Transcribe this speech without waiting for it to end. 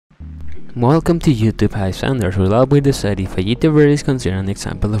Welcome to YouTube High Standards, where we decide if a YouTuber is considered an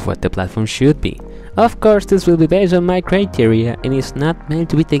example of what the platform should be. Of course, this will be based on my criteria and is not meant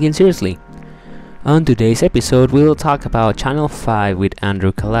to be taken seriously. On today's episode, we will talk about Channel 5 with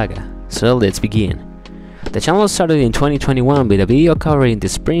Andrew Callaghan. So let's begin. The channel started in 2021 with a video covering the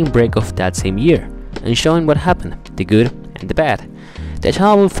spring break of that same year and showing what happened, the good and the bad. The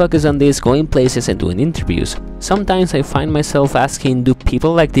channel will focus on this, going places and doing interviews. Sometimes I find myself asking, do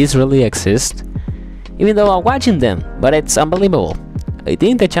people like this really exist? Even though I'm watching them, but it's unbelievable. I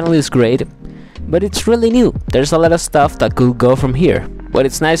think the channel is great, but it's really new. There's a lot of stuff that could go from here, but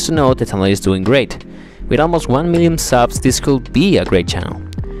it's nice to know the channel is doing great. With almost 1 million subs, this could be a great channel.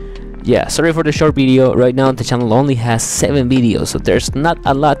 Yeah, sorry for the short video. Right now the channel only has 7 videos, so there's not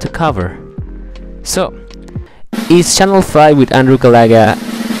a lot to cover. So, is Channel 5 with Andrew Callaghan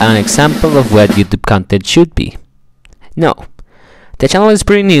an example of what YouTube content should be? No. The channel is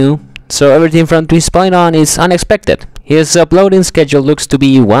pretty new, so everything from this point on is unexpected. His uploading schedule looks to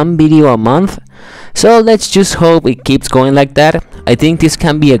be 1 video a month, so let's just hope it keeps going like that. I think this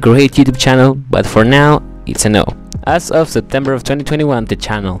can be a great YouTube channel, but for now, it's a no. As of September of 2021, the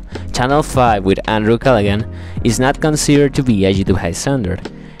channel, Channel 5 with Andrew Callaghan, is not considered to be a YouTube high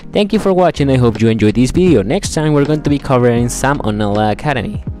standard. Thank you for watching. I hope you enjoyed this video. Next time we're going to be covering Sam Onella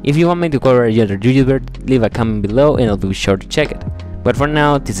Academy. If you want me to cover another YouTuber, leave a comment below and I'll be sure to check it. But for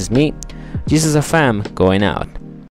now, this is me, Jesus of Fam, going out.